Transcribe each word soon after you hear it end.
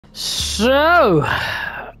So,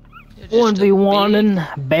 1v1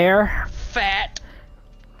 and bear. Fat,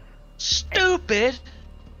 stupid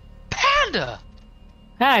panda.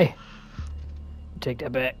 Hey, take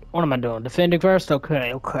that back. What am I doing? Defending first?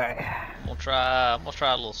 Okay, okay. I'm gonna try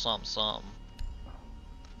a little something.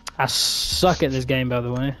 I suck at this game, by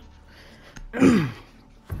the way.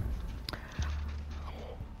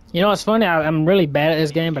 You know what's funny? I'm really bad at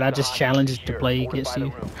this game, but I just challenged to play against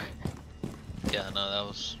you. Yeah,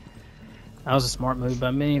 no, that was a smart move by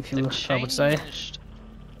me, if I would say.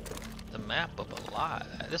 The map up a lot.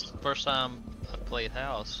 This is the first time I played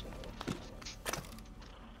House.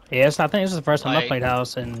 Yes, I think this is the first time I played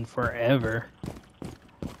House in forever.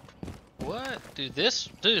 What? Dude,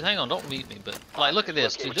 hang on, don't mute me, but, like, look at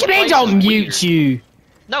this, dude. What do you mean don't mute you?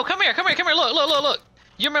 No, come here, look.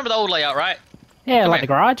 You remember the old layout, right? Yeah, like the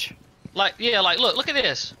garage? Like, yeah, like, look at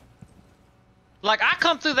this. Like, I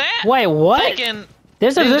come through that. Wait, what? Thinking,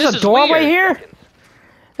 there's a doorway here?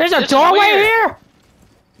 There's a doorway here?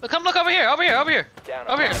 Come look over here, right here.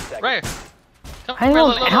 Hang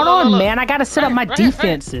on, man. I gotta set up my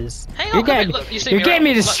defenses. Hang on, you're getting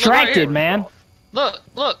me distracted, man. Look.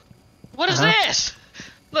 What is this?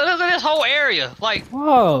 Look at this whole area. Like,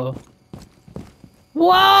 whoa.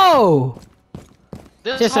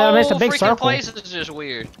 This just whole it's a big freaking circle. place is just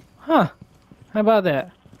weird. Huh. How about that?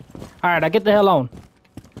 Alright, I get the hell on.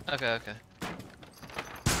 Okay.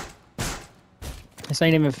 This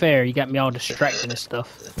ain't even fair. You got me all distracted and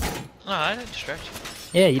stuff. No, I didn't distract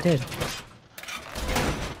you. Yeah, you did.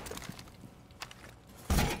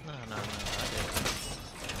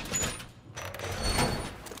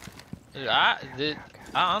 No, I didn't. Dude,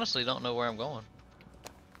 I honestly don't know where I'm going.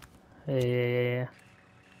 Yeah.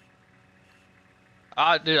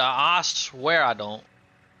 Dude, I swear I don't.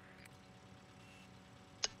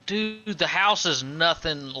 Dude, the house is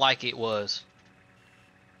nothing like it was.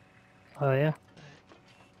 Oh, yeah?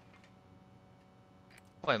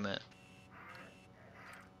 Wait a minute.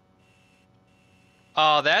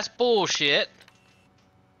 Oh, that's bullshit.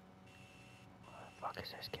 What the fuck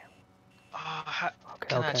is this game?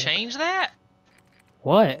 Can I change that?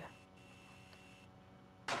 What?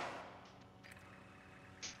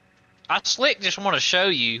 I slick just want to show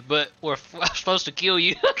you, but we're supposed to kill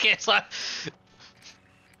you. Okay, it's like...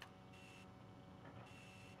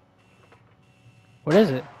 What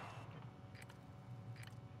is it?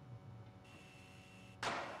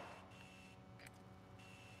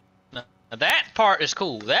 No, that part is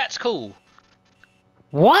cool. That's cool.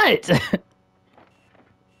 What?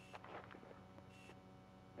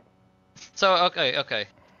 So, okay.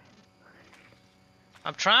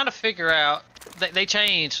 I'm trying to figure out... They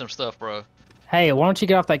changed some stuff, bro. Hey, why don't you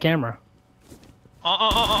get off that camera? Get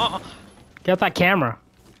off that camera,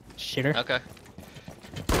 shitter. Okay.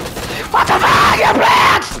 What the fuck, you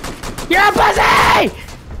bitch! You're a pussy!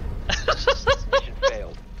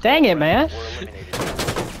 Dang it, man.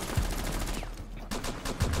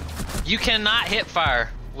 You cannot hit fire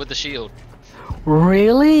with the shield.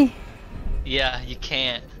 Really? Yeah, you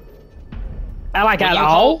can't. At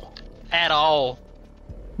all? At all.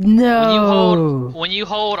 No. When you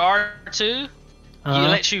hold R2, it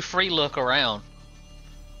lets you free look around.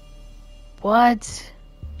 What?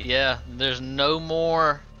 Yeah, there's no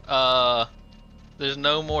more hip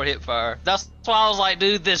fire. That's why I was like,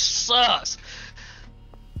 dude, this sucks.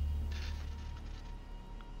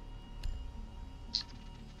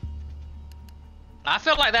 I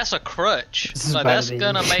feel like that's a crutch. Like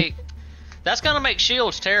that's gonna make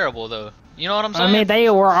shields terrible though. You know what I'm saying? I mean, they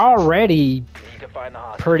were already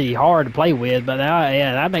pretty hard to play with, but now,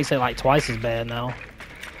 yeah, that makes it like twice as bad now.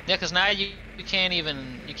 Yeah, because now you can't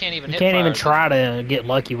even you can't even try to get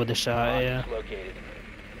lucky with the shot. Yeah.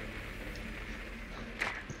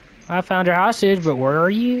 I found your hostage, but where are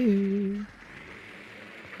you?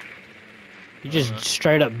 You just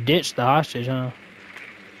straight up ditched the hostage, huh?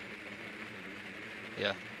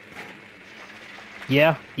 Yeah.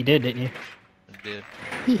 Yeah, you did, didn't you? I did.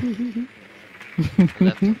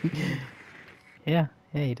 Yeah,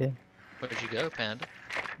 you did. Where'd you go, Panda?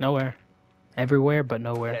 Nowhere. Everywhere, but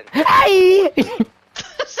nowhere. Hey!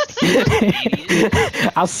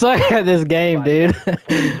 I suck at this game, dude.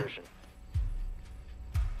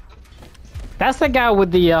 That's the guy with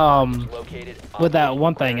the with that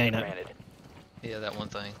one thing, ain't it? Yeah, that one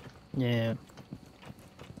thing. Yeah.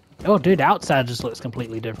 Oh, dude, the outside just looks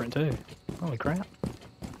completely different too. Holy crap!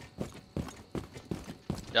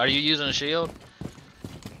 Are you using a shield?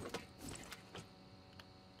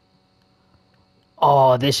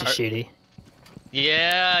 Oh, this is shitty.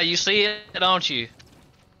 Yeah, you see it, don't you?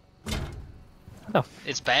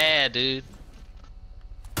 It's bad, dude.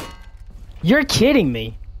 You're kidding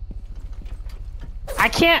me. I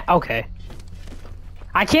can't. Okay.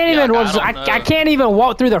 I can't Yeah, even. I I can't even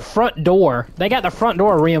walk through the front door. They got the front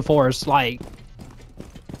door reinforced, like.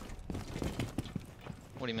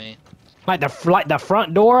 What do you mean? Like the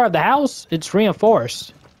front door of the house. It's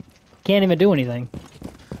reinforced. Can't even do anything.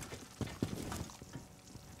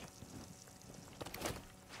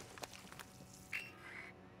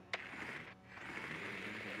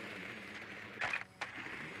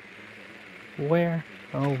 Where,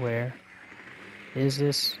 oh where, is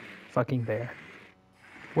this fucking bear?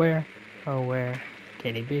 Where, oh where,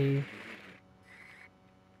 can he be?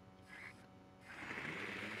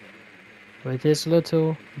 With this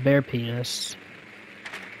little bear penis.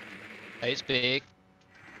 Hey, it's big.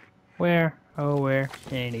 Where, oh where,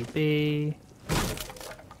 can he be?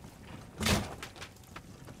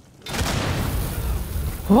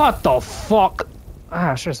 What the fuck?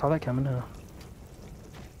 Ah, I should've saw that coming, huh?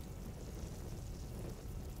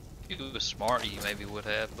 If you was smart, you maybe would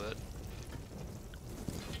have, but...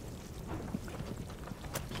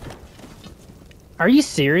 Are you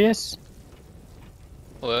serious?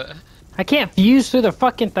 What? I can't fuse through the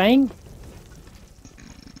fucking thing?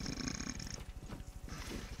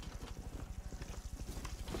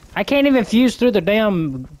 I can't even fuse through the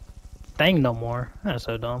damn thing no more. That's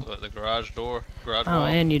so dumb. What, the garage door? Garage Oh, wall?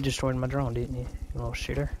 and you destroyed my drone, didn't you? You little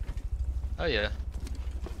shooter. Oh, yeah.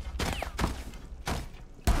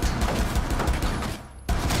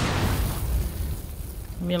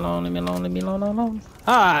 Leave me alone, leave me alone, leave me alone.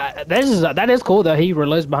 Ah, that is cool that he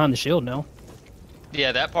reloads behind the shield now.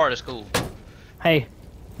 Yeah, that part is cool. Hey,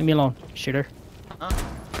 leave me alone, shooter. Huh?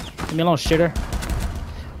 Leave me alone, shooter.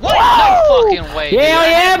 What? No fucking way, dude. Yeah, I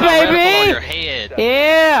had my baby! reticle on your head.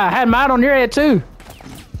 Yeah, I had mine on your head too.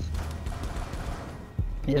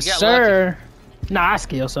 Yes, got sir. Nah, I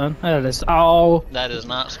skill, son. That is all. That is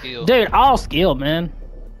not skill. Dude, all skill, man.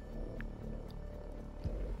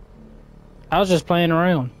 I was just playing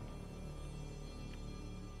around.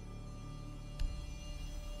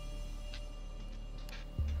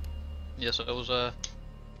 Yes, it was,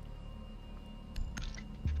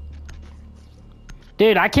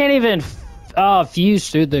 Dude, I can't even fuse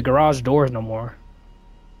through the garage doors no more.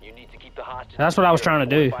 You need to keep the hostage. That's what I was trying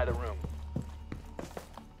to do. By the room.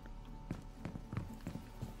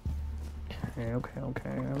 Okay.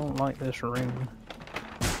 I don't like this room.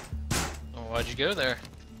 Well, why'd you go there?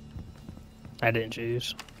 I didn't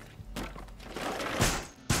choose.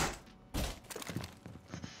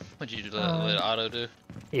 What'd you let auto do?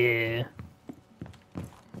 Yeah.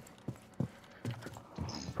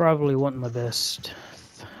 Probably wasn't my best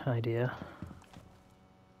idea.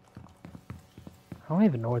 I don't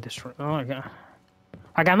even know what this room. Oh my god.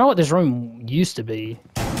 Like, I know what this room used to be.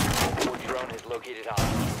 Your drone has located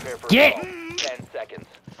hostage. Prepare for Get! assault. 10 seconds.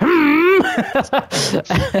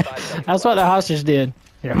 That's what the hostage did.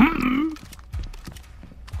 Yeah.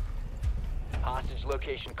 Hostage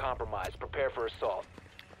location compromised. Prepare for assault.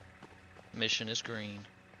 Mission is green.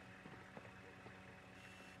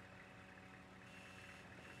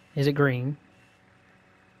 Is it green?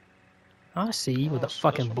 I see you with a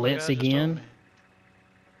fucking blitz again.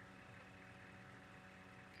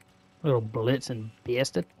 Little blitz and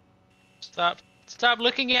bastard. Stop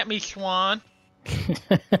looking at me, Swan.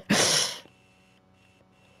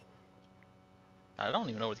 I don't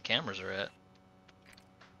even know where the cameras are at.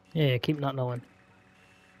 Yeah, keep not knowing.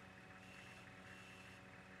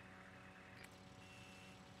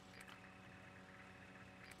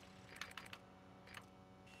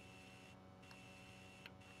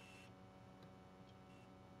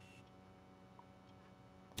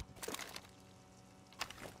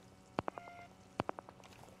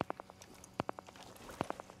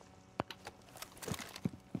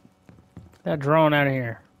 That drone out of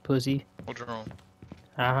here, pussy. What drone?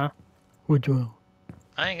 Uh-huh. What drone?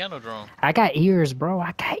 I ain't got no drone. I got ears, bro.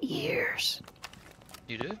 I got ears.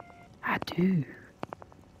 You do? I do.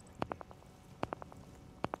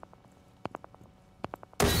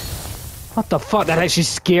 What the fuck? That actually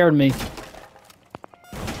scared me.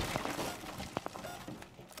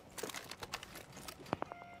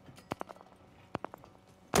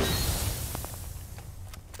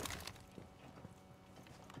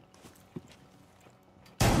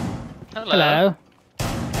 Hello.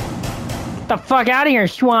 Get the fuck out of here,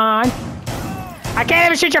 Swan. I can't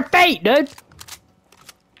even shoot your feet, dude.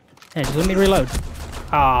 Hey, just let me reload.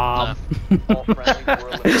 Aw. All friendlies were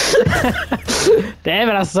eliminated. Damn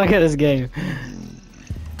it, I suck at this game.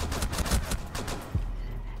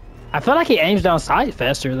 I feel like he aims down sight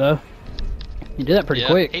faster, though. You do that pretty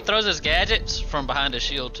quick. He throws his gadgets from behind his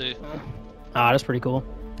shield, too. Ah, that's pretty cool.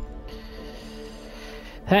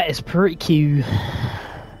 That is pretty cute.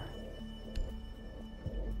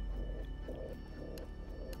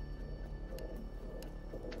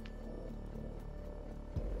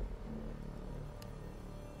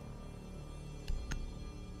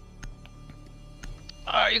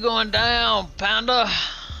 you going down, Panda?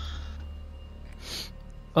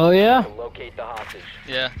 Oh yeah? To locate the hostage.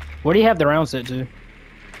 Yeah. Where do you have the round set to?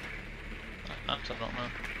 I don't know.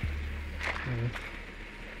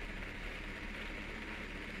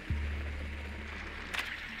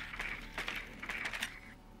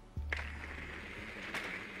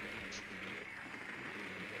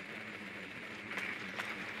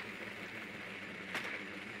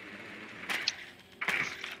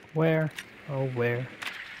 Where, oh where,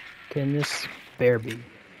 can this bear be?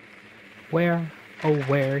 Where, oh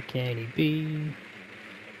where can he be?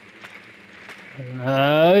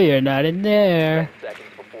 Oh, you're not in 10 there. seconds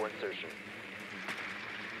before insertion.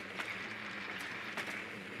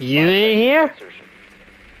 You 5 in seconds here? before insertion.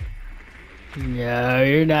 No,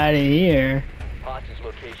 you're not in here. Hostage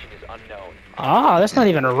location is unknown. Oh, that's not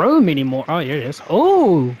even a room anymore. Oh, here it is.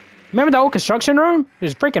 Oh, remember the old construction room?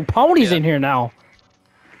 There's freaking ponies Yeah. in here now.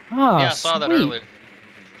 Oh, Yeah, I saw that sweet. earlier.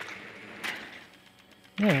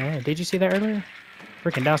 Yeah, did you see that earlier?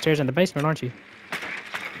 Freaking downstairs in the basement, aren't you?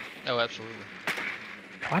 Oh, absolutely.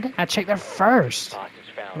 Why didn't I check that first? Hostage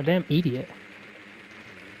I'm a found. damn idiot.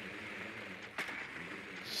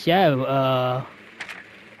 So, are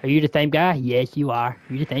you the same guy? Yes, you are.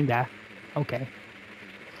 You're the same guy. Okay.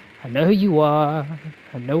 I know who you are.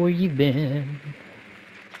 I know where you've been.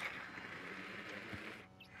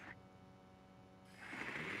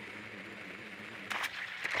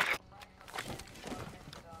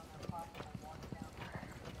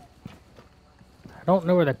 I don't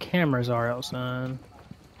know where the cameras are outside.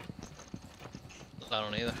 I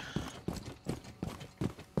don't either.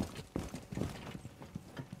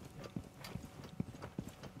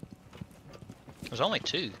 There's only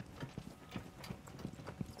 2.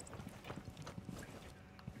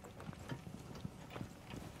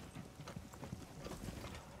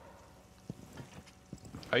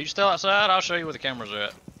 Are you still outside? I'll show you where the cameras are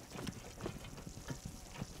at.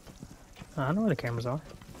 I know where the cameras are.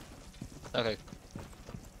 Okay.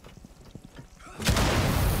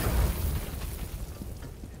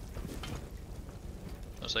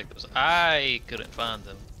 Let's see, 'cause I couldn't find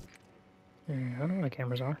them. Yeah, I know where the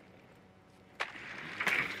cameras are.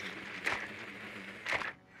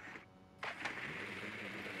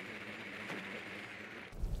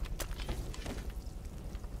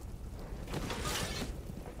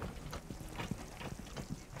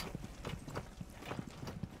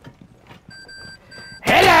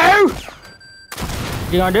 Hello!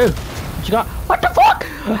 What you gonna do? What you got? What the fuck?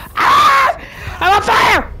 Ah! I'm on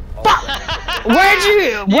fire! Fuck! Where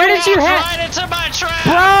did you walked have? right into my trap!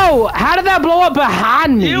 Bro, how did that blow up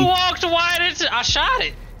behind me? You walked right into. I shot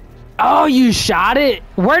it. Oh, you shot it?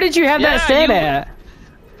 Where did you have Yeah, that set you- at?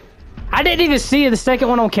 I didn't even see the second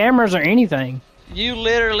one on cameras or anything. You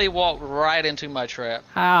literally walked right into my trap.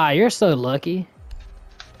 Ah, you're so lucky.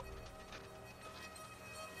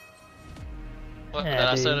 What, Yeah, did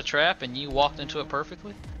I set dude. a trap and you walked into it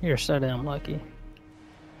perfectly? You're so damn lucky.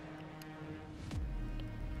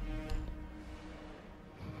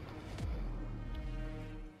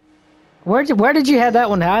 Where did you have that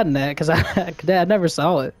one hiding at? Cause I never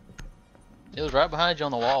saw it. It was right behind you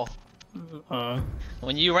on the wall. Uh,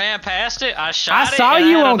 When you ran past it, I shot I it. saw and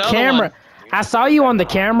you I had on another camera. one. I saw you on the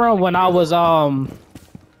camera when I was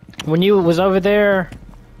when you was over there.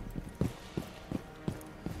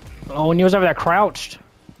 Oh, when you was over there crouched,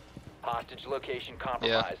 Hostage location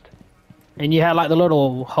compromised. and you had like the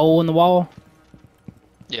little hole in the wall.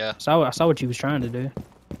 Yeah. So I saw what you was trying to do.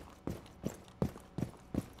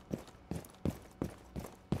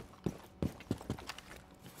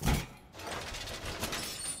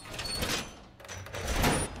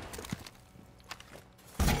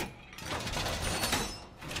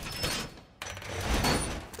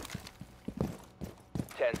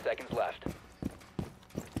 Seconds left.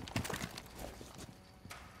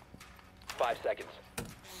 5 seconds.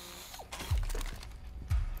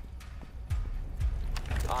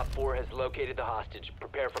 Op 4 has located the hostage.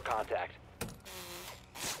 Prepare for contact.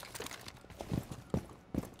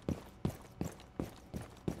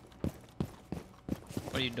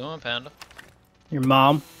 What are you doing, Panda? Your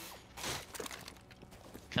mom.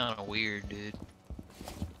 Kind of weird, dude.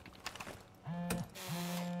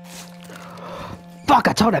 Fuck!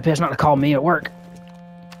 I told that bitch not to call me at work.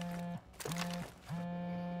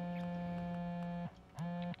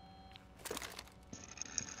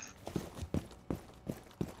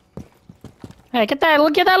 Hey, get that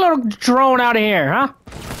little drone out of here, huh?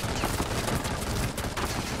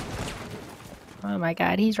 Oh my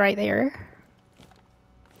god, he's right there.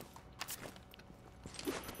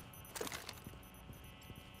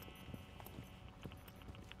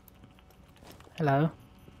 Hello?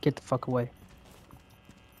 Get the fuck away.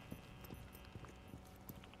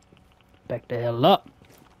 Back the hell up.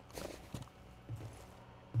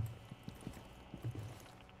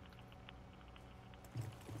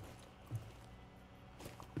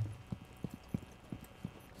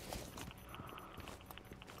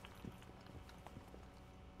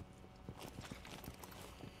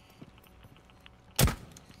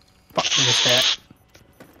 Fuck, missed that.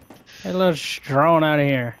 Hey, let's drone out of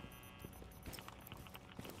here.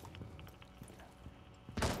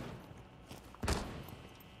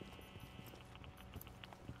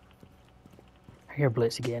 You're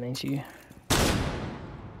Blitz again, ain't you?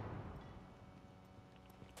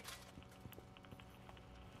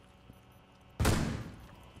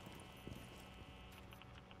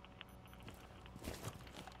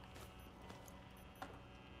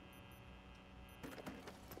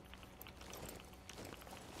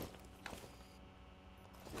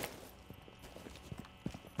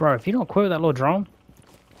 Bro, if you don't quit with that little drone.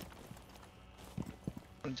 What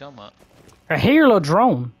are you talking about? I hear your little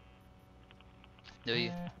drone. Do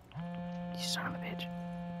you? You son of a bitch.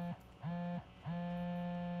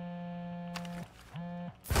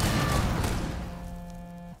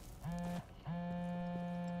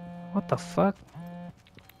 What the fuck?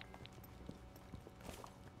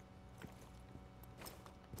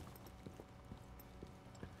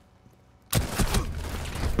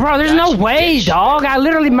 Bro, there's no way, dog. I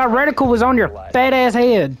literally, my reticle was on your fat ass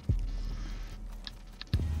head.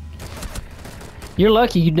 You're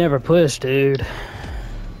lucky you never pushed, dude.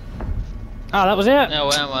 Oh, that was it?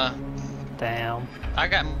 No, am I? Damn. I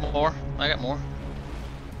got more. I got more.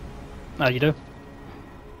 Oh, you do?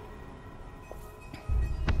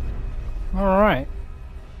 Alright.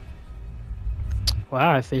 Well,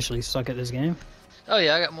 I officially suck at this game. Oh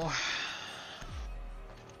yeah, I got more.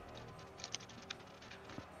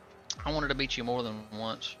 I wanted to beat you more than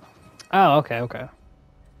once. Oh, okay, okay.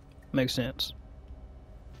 Makes sense.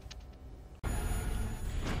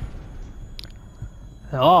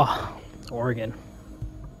 Oh, Oregon.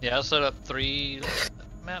 Yeah, I set up 3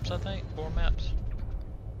 maps, I think. 4 maps.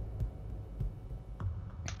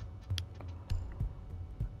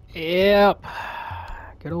 Yep.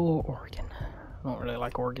 Good old Oregon. I don't really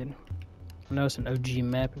like Oregon. I know it's an OG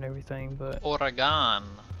map and everything, but... Oregon.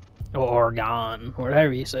 Or Oregon,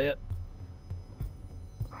 whatever you say it.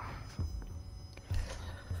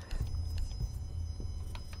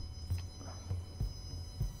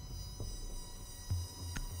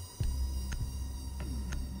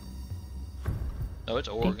 No, it's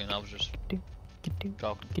Oregon. I was just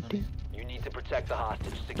talking. You need to protect the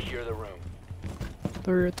hostage. Secure the room.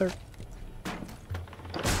 Third. Have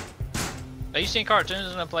you seen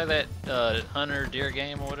cartoons and I play that hunter deer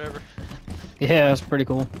game or whatever? Yeah, that's pretty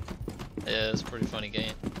cool. Yeah, it's a pretty funny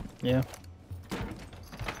game. Yeah.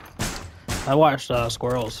 I watched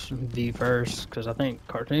Squirrels V first because I think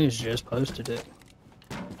Cartoons just posted it.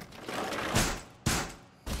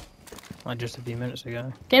 Like just a few minutes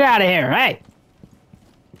ago. Get out of here, hey!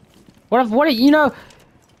 What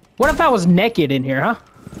if I was naked in here, huh?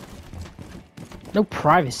 No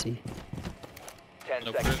privacy. 10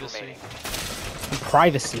 No seconds privacy. remaining.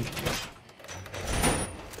 Privacy.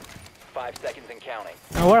 5 seconds and counting.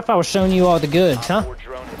 Now, what if I was showing you all the goods, huh? Op 4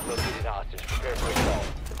 drone has located hostage. Prepare for assault.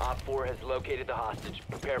 Op 4 has located the hostage.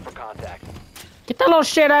 Prepare for contact. Get that little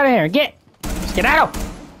shit out of here. Get out.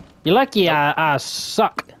 You're lucky I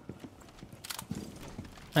suck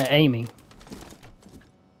at aiming.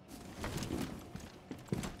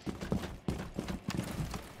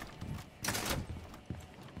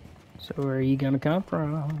 So where are you gonna come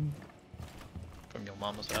from? From your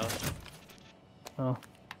mama's house. Oh,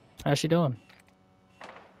 how's she doing?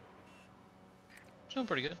 Doing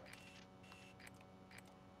pretty good.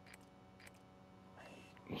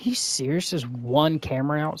 Are you serious? There's one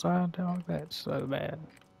camera outside, dog? That's so bad.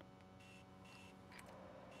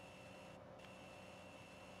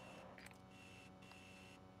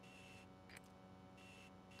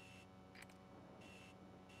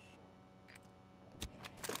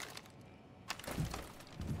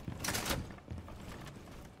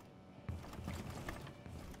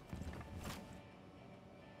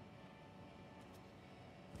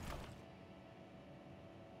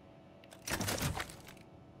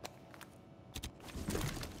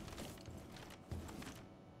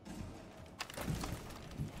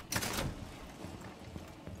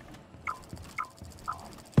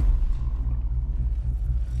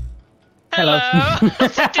 Hello.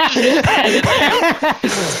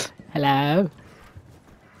 Hello.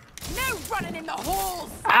 No running in the halls!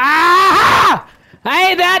 Ah! I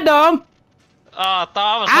ain't that dumb. Oh, I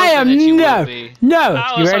thought I was I hoping am that you no, would be. no.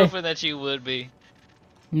 I You was ready? hoping that you would be.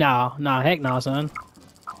 No, heck no, son.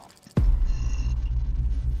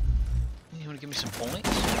 give me some points?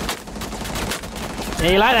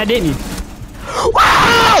 Yeah, you like that, didn't you?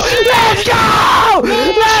 Wow! Let's go!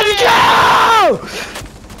 Let's go!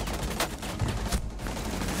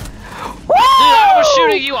 Dude, I was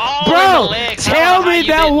shooting you all in the Bro, legs. tell me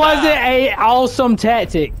that wasn't a awesome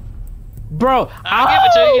tactic. Bro, I'll give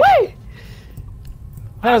it to you. Wait.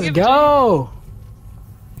 Let's go.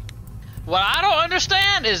 What I don't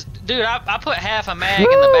understand is, dude, I put half a mag in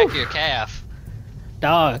the back of your calf.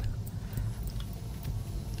 Dog.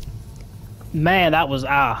 Man, that was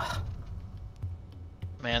Man,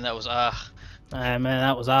 that was Man,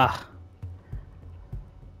 that was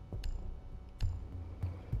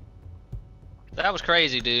That was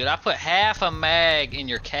crazy, dude. I put half a mag in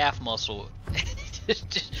your calf muscle.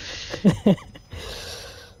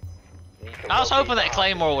 I was hoping that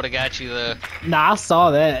Claymore would have got you though. Nah, I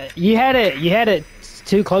saw that. You had it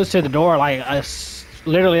too close to the door. Like,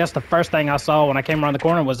 literally, that's the first thing I saw when I came around the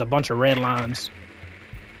corner was a bunch of red lines.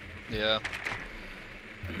 Yeah.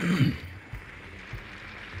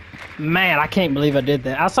 Man, I can't believe I did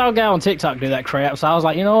that. I saw a guy on TikTok do that crap, so I was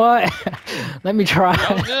like, you know what? Let me try.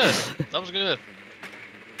 That was good. That was good.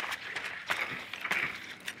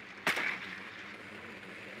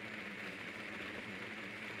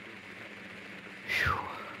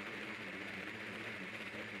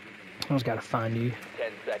 I just gotta find you.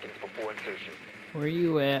 10 seconds before insertion. Where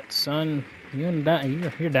you at, son? You're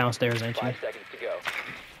downstairs, ain't you? 5 seconds to go.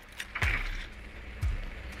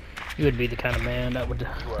 You would be the kind of man that would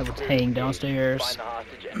hang downstairs. Find the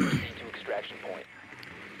hostage and proceed to extraction point.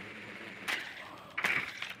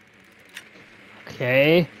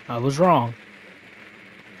 Okay, I was wrong.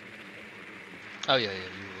 Oh yeah, you were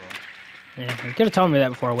wrong. Yeah, you could have told me that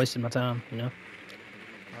before I wasted my time, you know?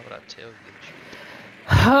 Why would I tell you?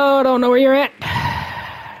 Oh, I don't know where you're at.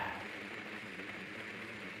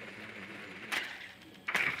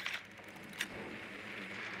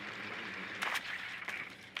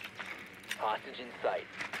 Hostage in sight.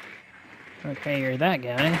 Okay, you're that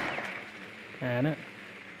guy. Got it.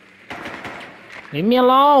 Leave me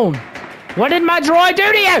alone. What did my droid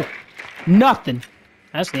do to you? Nothing.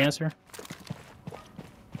 That's the answer.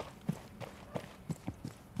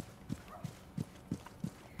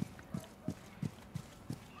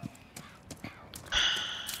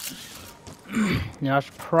 Now, I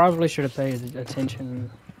probably should have paid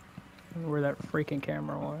attention where that freaking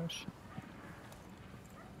camera was.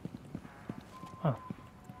 Oh.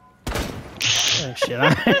 Oh, shit. No,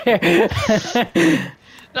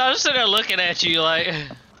 I'm just sitting there looking at you like,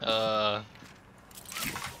 that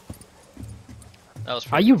was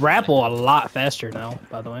Oh, you rappel a lot faster now,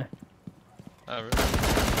 by the way. Oh, really?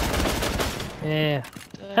 Yeah.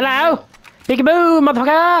 Hello! Peekaboo,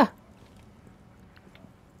 motherfucker!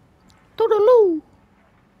 Toodaloo!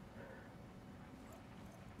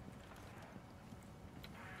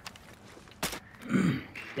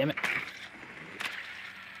 Damn it.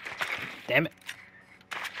 Damn it.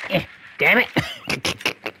 Damn it.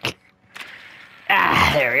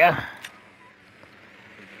 Ah, there we go.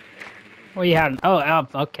 What you had? Oh,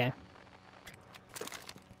 okay.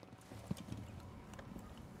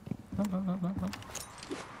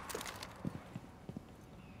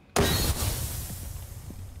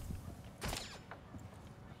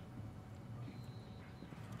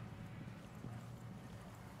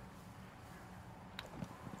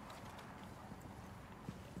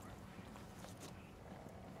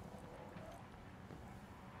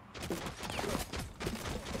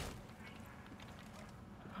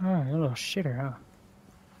 Oh, you little shitter, huh?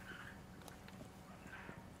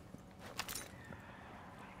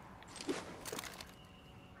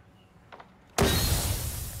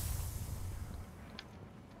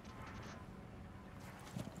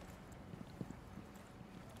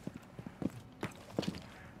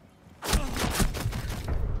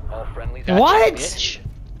 All friendlies. What? Bitch.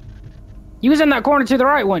 You was in that corner to the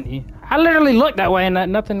right, wasn't you? I literally looked that way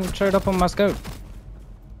and nothing showed up on my scope.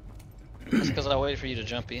 That's because I waited for you to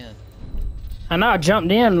jump in. I know I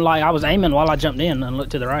jumped in, like I was aiming while I jumped in and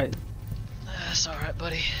looked to the right. That's alright,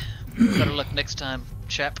 buddy. Better luck next time,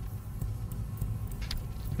 chap.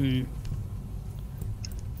 Hmm.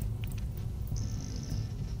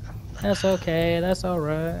 That's okay, that's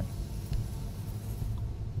alright.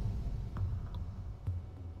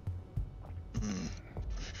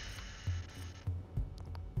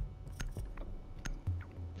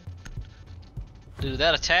 Dude,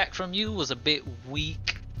 that attack from you was a bit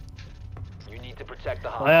weak. You need to protect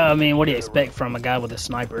the hostage. Well, I mean, what do you expect from a guy with a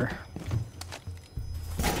sniper?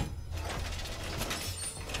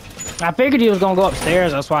 I figured he was gonna go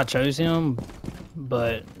upstairs, that's why I chose him.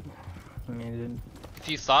 But, I mean, If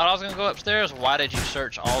you thought I was gonna go upstairs, why did you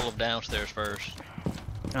search all of downstairs first?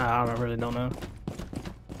 I really don't know.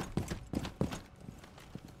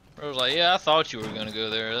 I was like, yeah, I thought you were gonna go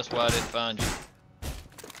there. That's why I didn't find you.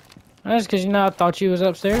 That's because, you know, I thought you was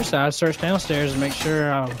upstairs, so I searched downstairs to make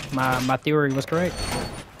sure my theory was correct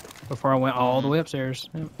before I went all the way upstairs.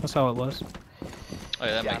 Yeah, that's all it was. Oh, yeah,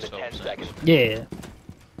 that Down makes to total 10 sense. seconds. Yeah.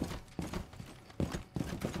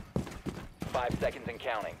 5 seconds and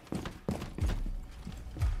counting.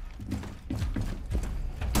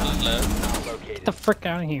 Left. Located. Get the frick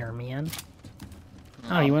out of here, man.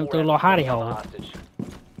 Oh, Oh, you went through a little hidey hole. Hostage.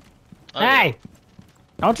 yeah. Hey!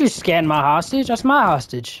 Don't you scan my hostage. That's my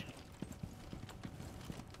hostage.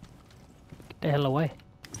 Get the hell away.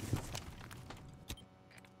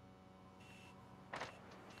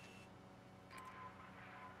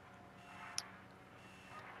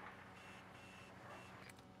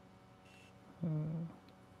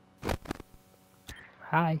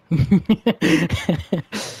 Hi.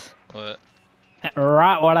 What?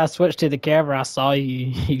 Right when I switched to the camera, I saw you.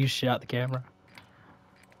 You shot the camera.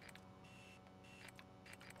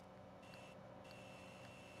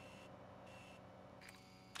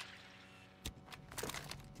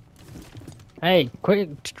 Hey,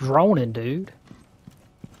 quit droning, dude.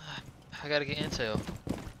 I gotta get intel.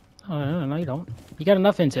 Oh, no, you don't. You got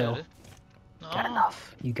enough intel. Yeah, no. Got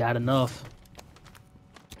enough. You got enough.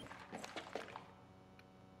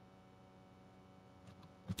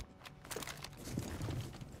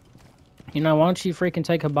 You know, why don't you freaking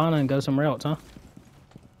take Habana and go somewhere else, huh?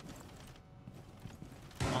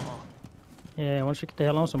 Yeah, why don't you get the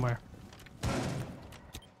hell on somewhere?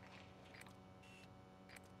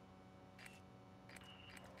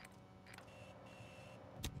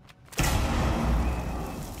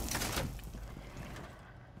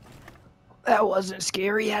 That wasn't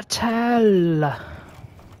scary at all.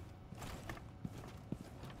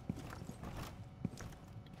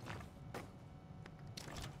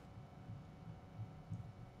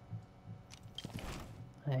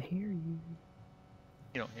 I hear you.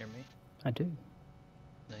 You don't hear me. I do.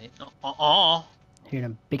 No, you- Hear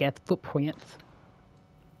them big ass footprints.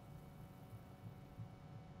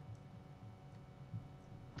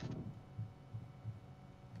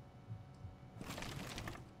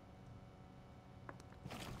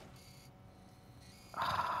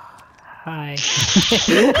 Hi.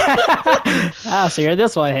 Oh, so you're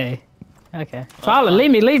this way, hey. Okay. Follow, lead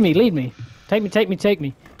me. Take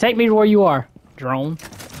me. Take me to where you are, drone.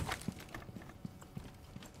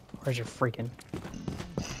 Where's your freaking...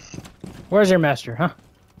 Where's your master, huh?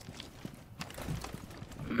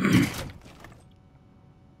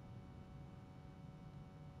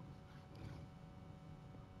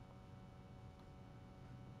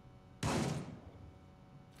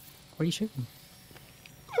 What are you shooting?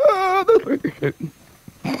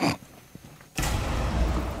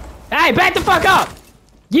 Hey, back the fuck up!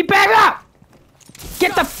 You back up!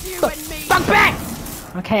 Get the fuck back!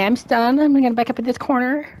 Okay, I'm stunned. I'm gonna back up in this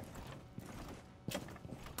corner.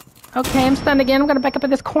 Okay, I'm stunned again. I'm gonna back up in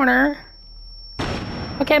this corner.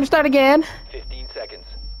 Okay, I'm stunned again. 15 seconds.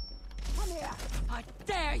 Come here. I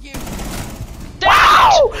dare you.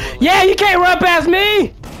 Wow! Yeah, you can't run past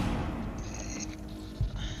me!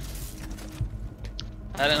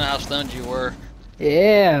 I didn't know how stunned you were.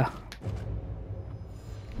 Yeah.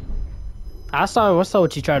 I saw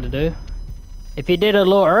what you tried to do. If you did it a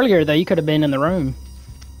little earlier, though, you could have been in the room.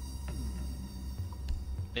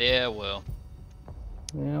 Yeah, well.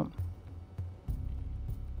 Yep.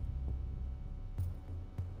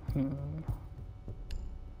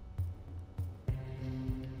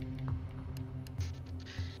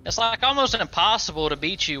 It's like almost impossible to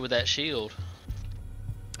beat you with that shield.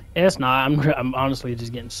 It's not. I'm honestly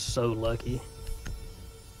just getting so lucky.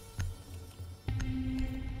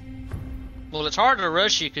 Well, it's hard to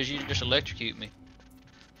rush you because you just electrocute me.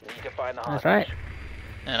 Need to find the That's hostage. right.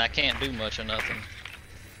 And I can't do much of nothing.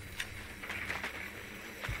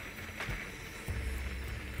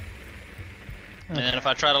 And then if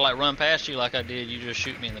I try to like run past you like I did, you just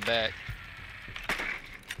shoot me in the back.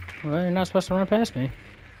 Well, you're not supposed to run past me.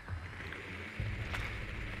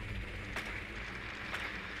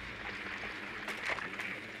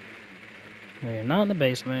 No, you're not in the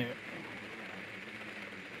basement.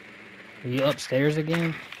 Are you upstairs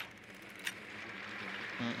again?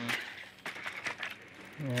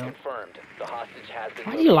 Yeah. Confirmed. The hostage has been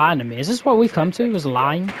Why are you lying to me? Is this what we've come to? Is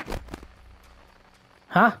lying?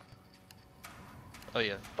 Huh? Oh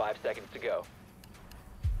yeah. 5 seconds to go.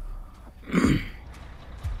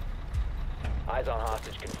 Eyes on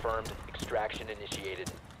hostage confirmed. Extraction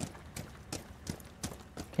initiated.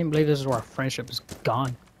 Can't believe this is where our friendship is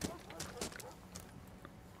gone.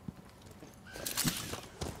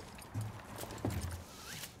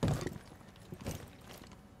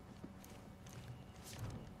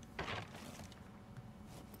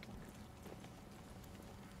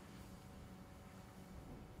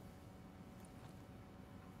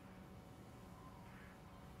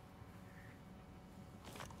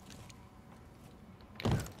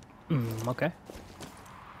 Okay.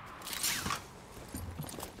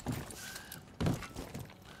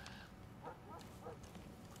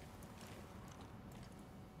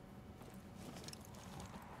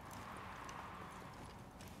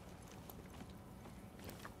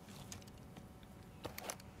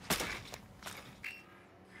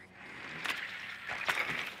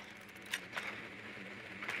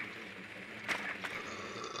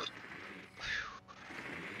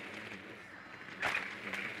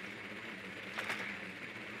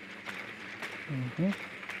 Mm-hmm.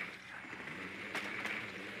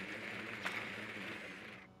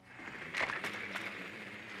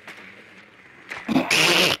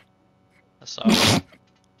 That's all.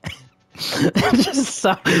 Just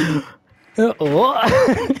so. Oh.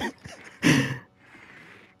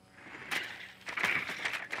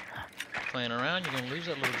 Playing around, you're gonna lose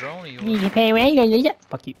that little drone of yours. You pay me, you lose it.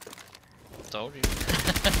 Fuck you. Told you. Go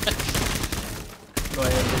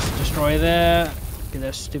ahead and just destroy that. Get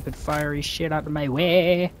that stupid fiery shit out of my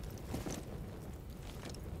way.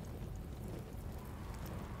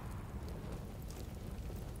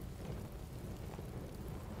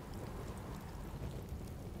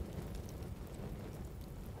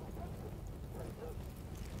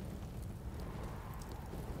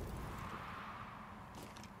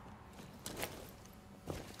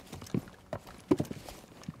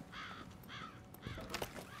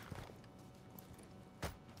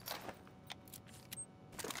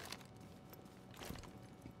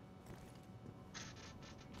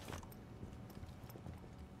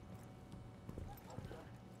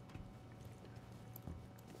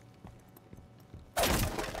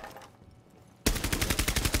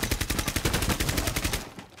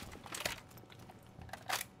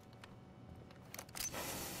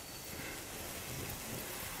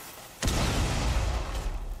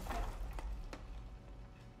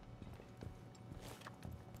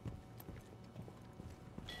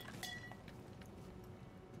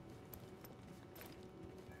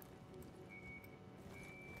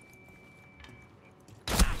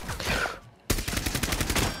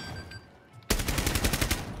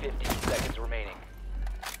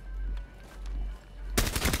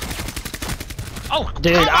 Oh,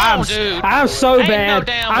 Dude, come on, dude. I'm so Ain't bad. no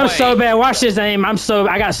damn I'm way. so bad. Watch this aim. I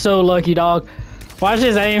got so lucky, dog. Watch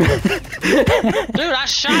this aim. Dude, I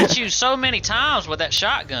shot you so many times with that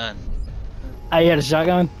shotgun. I had a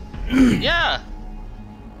shotgun. Yeah.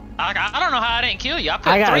 I don't know how I didn't kill you. I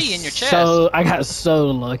put 3 in your chest. I got so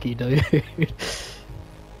lucky, dude.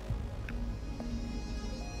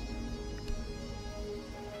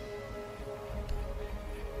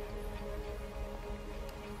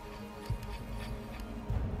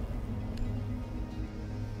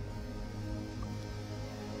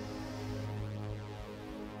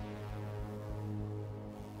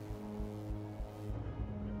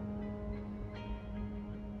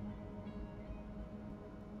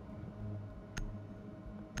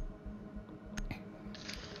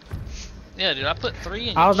 Yeah, dude, I put 3 in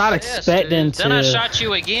your chest. I was not expecting dude. Then I to- shot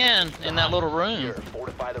you again in that little room.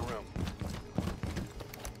 Fortify the room.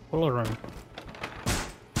 What little room?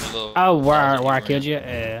 The little Oh, where closet I you were killed in. you?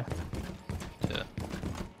 Yeah. Yeah.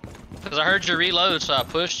 Because I heard you reload, so I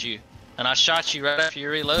pushed you. And I shot you right after you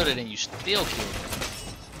reloaded, and you still killed me.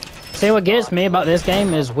 See, what gets me about this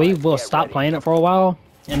game is we will stop playing it for a while,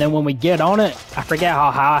 and then when we get on it, I forget how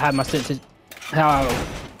high I have my senses.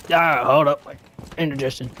 Hold up, like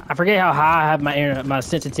indigestion. I forget how high I have my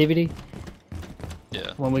sensitivity.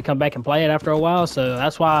 Yeah. When we come back and play it after a while, so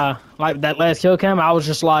that's why, like that last kill cam, I was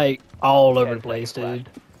just like all over the place, dude.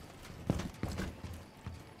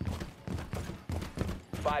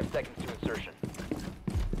 5 seconds to insertion.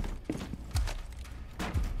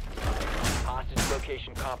 Hostage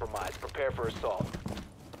location compromised. Prepare for assault.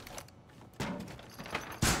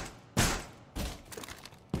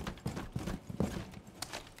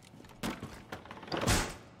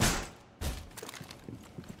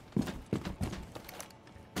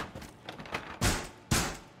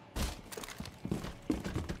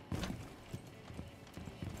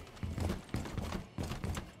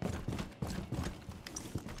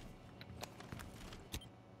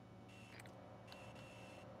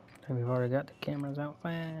 We've already got the cameras out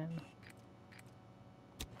fine.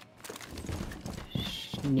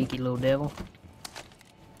 Sneaky little devil.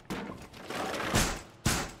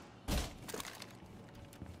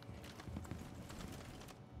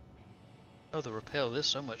 Oh, the rappel is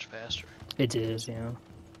so much faster. It is, yeah.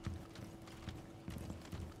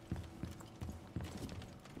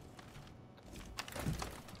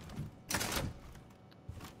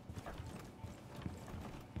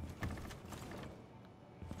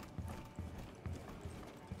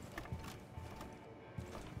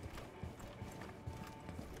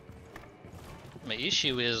 My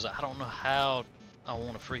issue is I don't know how I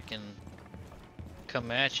want to freaking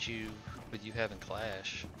come at you with you having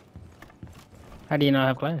Clash. How do you not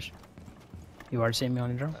have Clash? You already seen me on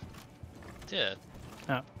your drone? Yeah.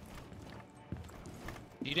 Oh.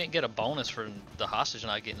 You didn't get a bonus for the hostage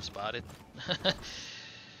not getting spotted.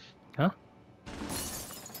 Huh?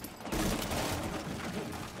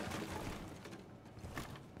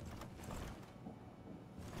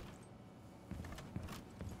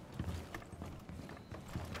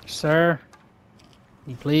 Sir,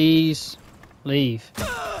 you please leave.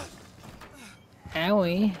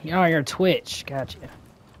 Owie. You're on your Twitch. Gotcha.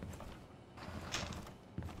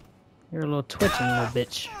 You're a little twitching little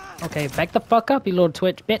bitch. Okay, back the fuck up, you little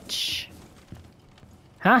twitch bitch.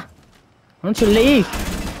 Huh? Why don't you leave?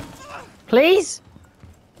 Please?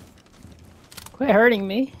 Quit hurting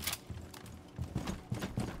me.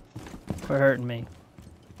 Quit hurting me.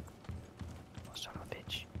 Son of a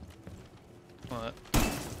bitch. What?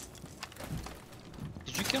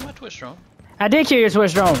 Did you kill my Twitch drone? I did kill your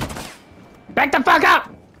Twitch drone. Back the fuck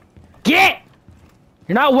up! Get!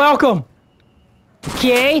 You're not welcome.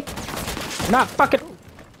 Okay? You're not fucking...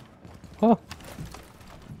 Oh.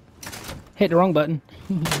 Hit the wrong button.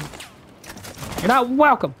 You're not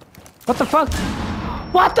welcome. What the fuck?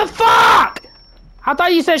 What the fuck? I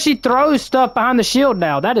thought you said she throws stuff behind the shield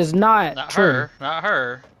now. That is not true. Her. Not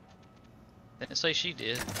her. Didn't say she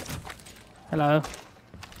did. Hello.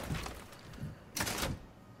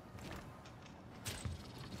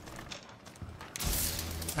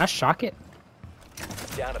 I shock it.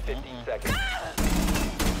 Down to 15 seconds.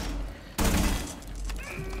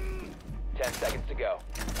 10 seconds to go.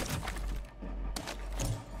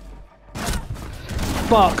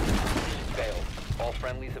 Fuck. Failed. All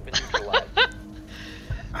friendlies have been neutralized.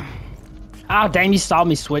 Oh, damn, you saw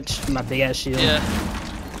me switch my big ass shield. Yeah.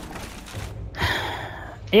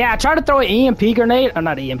 Yeah, I tried to throw an EMP grenade, or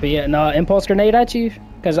not EMP, an impulse grenade at you,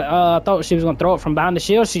 because I thought she was going to throw it from behind the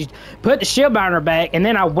shield. She put the shield behind her back, and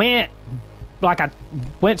then I went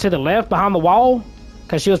to the left behind the wall,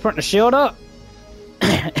 because she was putting the shield up.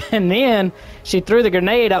 And then she threw the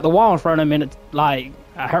grenade out the wall in front of me, and it, like,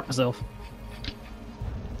 I hurt myself.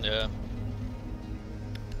 Yeah.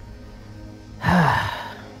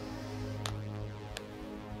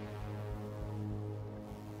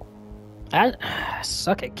 I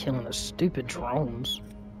suck at killing the stupid drones.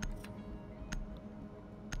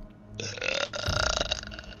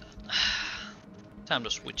 Time to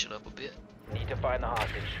switch it up a bit. Need to find the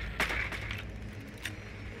hostage.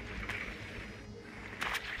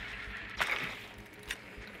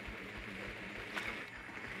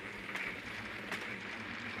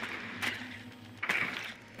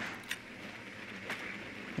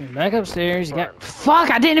 Back upstairs. You got.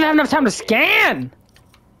 Fuck! I didn't even have enough time to scan.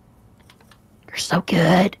 You're so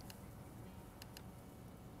good.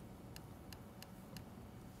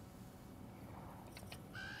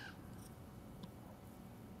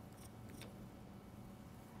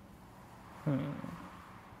 Hmm.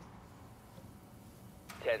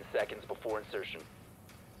 10 seconds before insertion.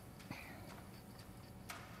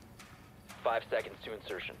 5 seconds to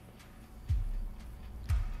insertion.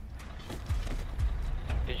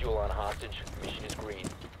 Visual on hostage. Mission is green.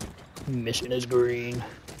 Mission is green.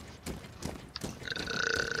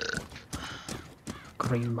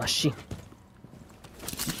 Green machine.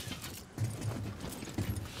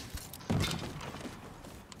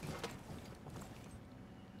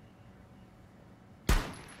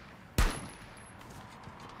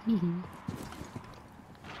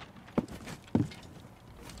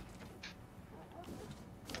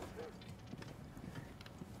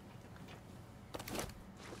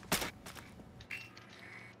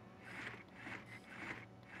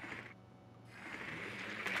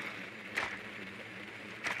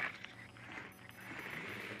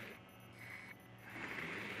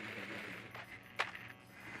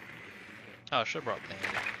 Oh, I should have brought Pandy.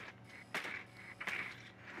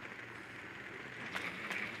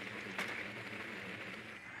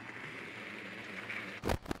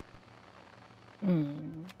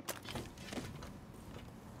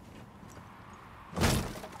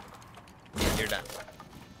 You're done.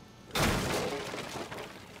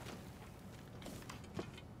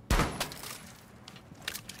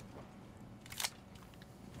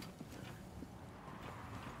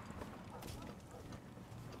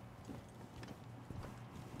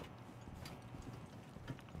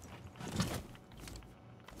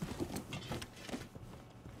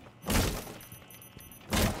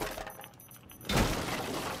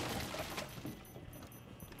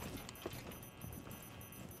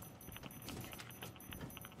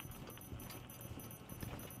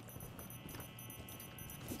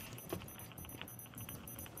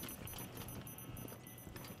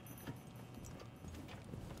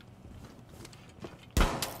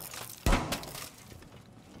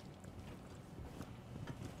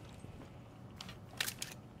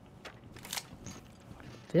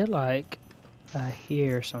 feel like I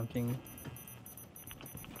hear something.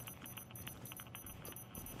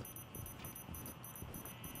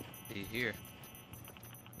 Do you hear?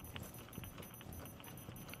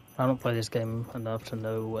 I don't play this game enough to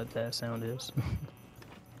know what that sound is.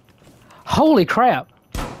 Holy crap!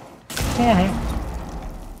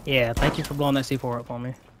 Yeah, thank you for blowing that C4 up on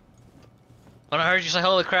me. When I heard you say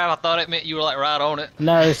 "Holy crap," I thought it meant you were like right on it.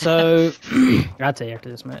 No, so I'll tell you after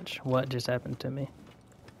this match what just happened to me.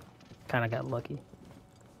 Kind of got lucky.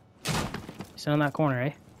 Sit in that corner,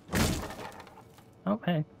 eh? Oh,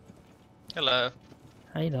 hey. Hello.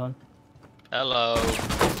 How you doing? Hello.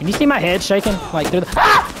 Can you see my head shaking? Like through the—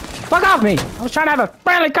 Ah! Fuck off me! I was trying to have a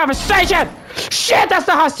friendly conversation! Shit, that's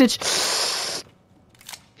the hostage!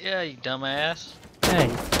 Yeah, you dumbass. Hey.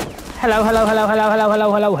 Hello, hello, hello, hello, hello,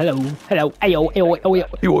 hello, hello, hello, hello. Ayo, ayo, ayo,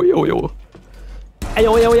 ayo, ayo, ayo.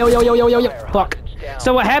 Ayo, ayo, ayo, ayo, ayo, ayo, ayo. Fuck.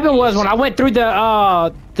 So what happened was when I went through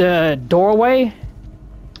the doorway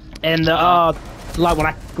and like when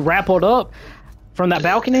I rappelled up from that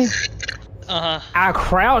balcony, I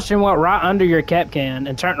crouched and went right under your cap can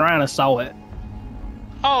and turned around and saw it.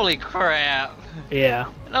 Holy crap. Yeah.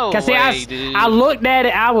 No Cause see, way, dude. I looked at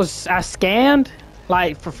it. I scanned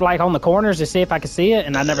like for like on the corners to see if I could see it,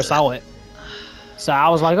 and I never saw it. So I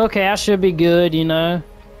was like, okay, I should be good, you know.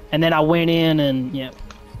 And then I went in and yeah.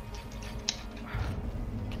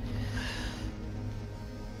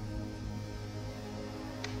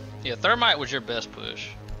 Yeah, thermite was your best push.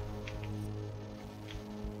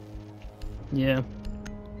 Yeah.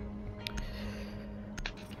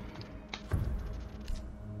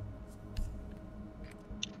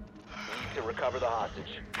 To recover the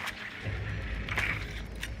hostage.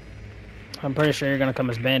 I'm pretty sure you're gonna come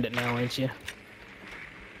as bandit now, ain't you?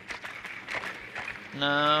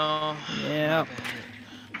 No. Yeah.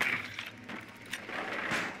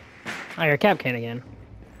 Oh, your cap can again.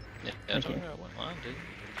 Yeah, Thank you. I wouldn't mind, dude.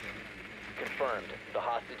 Confirmed. The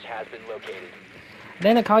hostage has been located. I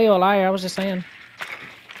didn't call you a liar. I was just saying.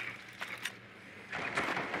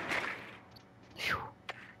 Phew.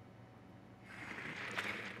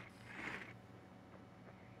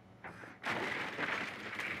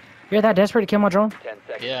 You're that desperate to kill my drone? 10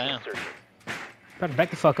 seconds. Yeah, I am. Insertion. Better back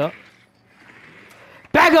the fuck up.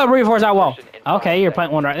 Back up, reinforce that wall. Okay, you're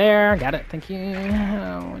planting one right there. Got it. Thank you.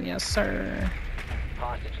 Oh, yes, sir.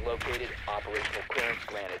 Hostage located. Operational clearance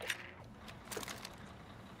granted.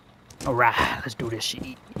 All right, let's do this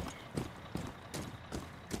shit.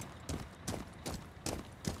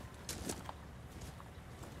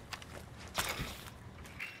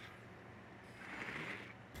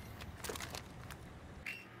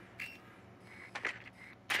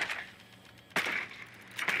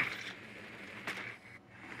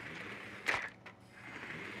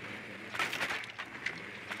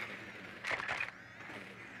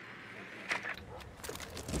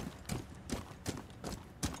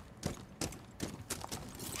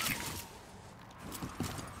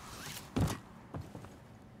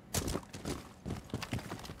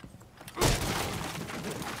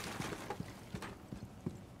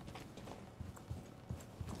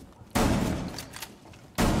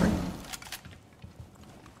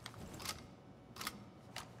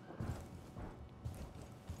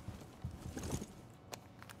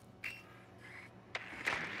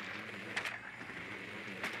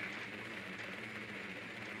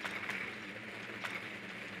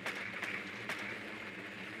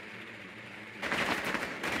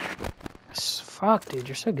 Fuck, dude,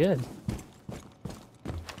 you're so good.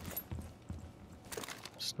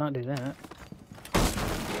 Let's not do that.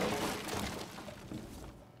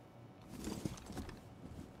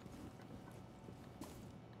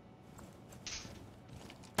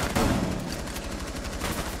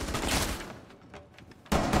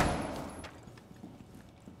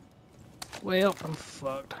 Well, I'm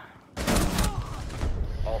fucked.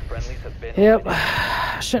 All friendlies have been Yep. eliminated.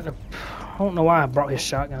 I shouldn't have. I don't know why I brought his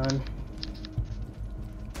shotgun.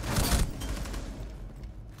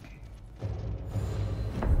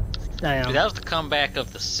 Damn. Dude, that was the comeback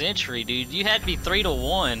of the century, dude. You had me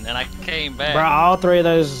 3-1, and I came back. Bro, all three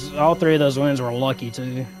of those wins were lucky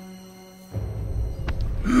too.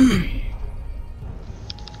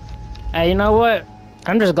 Hey, you know what?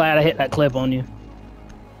 I'm just glad I hit that clip on you.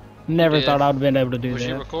 Never Yeah. thought I'd have been able to do Was that.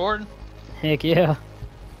 you recording? Heck yeah.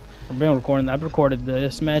 I've been recording. I've recorded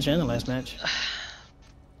this match and the last match.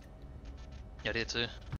 I did too.